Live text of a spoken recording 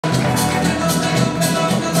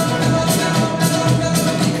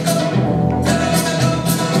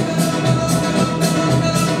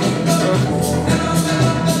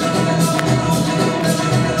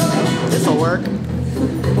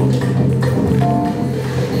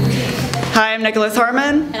I'm Nicholas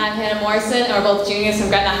Harmon. And I'm Hannah Morrison, and we're both juniors from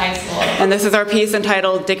Gretna High School. And this is our piece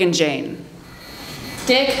entitled Dick and Jane.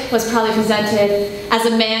 Dick was probably presented as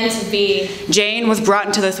a man to be. Jane was brought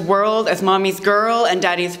into this world as mommy's girl and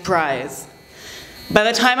daddy's prize. By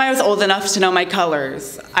the time I was old enough to know my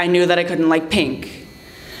colors, I knew that I couldn't like pink.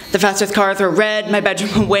 The fastest cars were red, my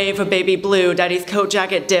bedroom a wave of baby blue, daddy's coat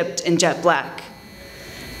jacket dipped in jet black.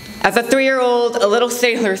 As a 3-year-old, a little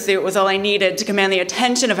sailor suit was all I needed to command the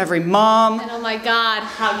attention of every mom. And oh my God,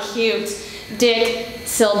 how cute. Dick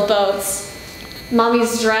sailed boats.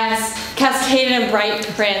 Mommy's dress, cascaded in bright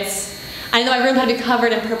prints. I know my room had to be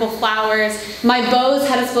covered in purple flowers. My bows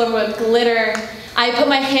had to spill over with glitter. I put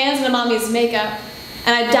my hands into Mommy's makeup,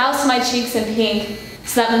 and I doused my cheeks in pink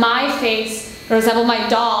so that my face would resemble my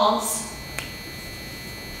doll's.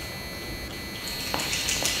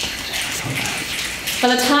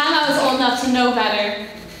 By the time I was old enough to know better,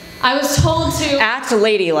 I was told to act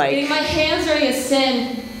ladylike. Getting my hands dirty is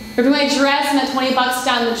sin. Ripping my dress meant 20 bucks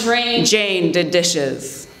down the drain. Jane did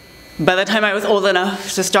dishes. By the time I was old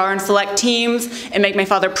enough to star in select teams and make my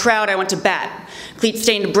father proud, I went to bat. Cleats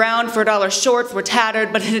stained brown, $4 shorts were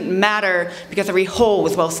tattered, but it didn't matter because every hole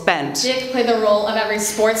was well spent. Dick played the role of every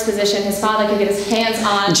sports position his father could get his hands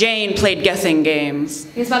on. Jane played guessing games.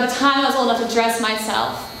 Because by the time I was old enough to dress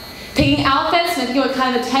myself, picking outfits and thinking what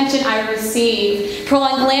kind of attention I would receive,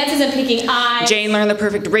 prolonged glances and peeking eyes. Jane learned the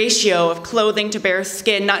perfect ratio of clothing to bare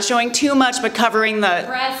skin, not showing too much but covering the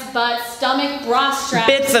breast, butt, stomach, bra straps.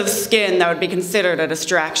 Bits of skin that would be considered a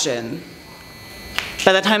distraction.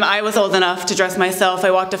 By the time I was old enough to dress myself, I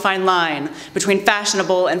walked a fine line between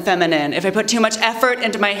fashionable and feminine. If I put too much effort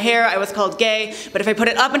into my hair, I was called gay, but if I put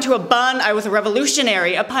it up into a bun, I was a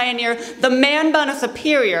revolutionary, a pioneer, the man bun, a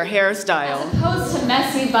superior hairstyle. As opposed to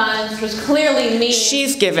messy buns, which clearly means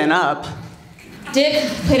she's given up. Dick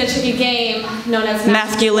played a tricky game known as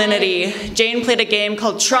masculinity. Jane played a game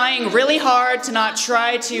called trying really hard to not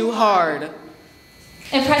try too hard.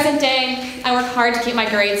 In present day, I work hard to keep my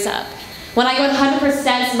grades up. When I get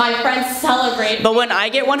 100%, my friends celebrate. But when I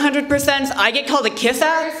get 100%, I get called a kiss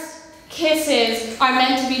ass? Kisses are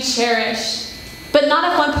meant to be cherished, but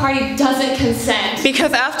not if one party doesn't consent.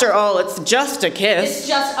 Because after all, it's just a kiss. It's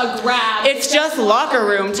just a grab. It's just locker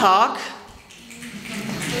room talk.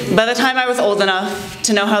 By the time I was old enough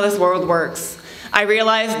to know how this world works, I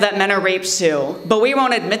realized that men are raped too, but we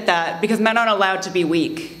won't admit that because men aren't allowed to be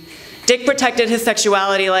weak. Dick protected his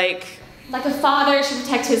sexuality like a father should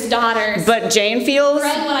protect his daughters. But Jane feels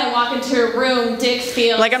Then when I walk into a room, Dick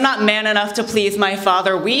feels like I'm not man enough to please my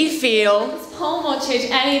father. We feel this poem won't change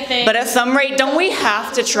anything. But at some rate, don't we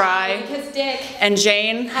have to try? Because Dick and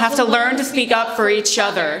Jane have to learn to speak up for each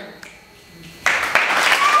other.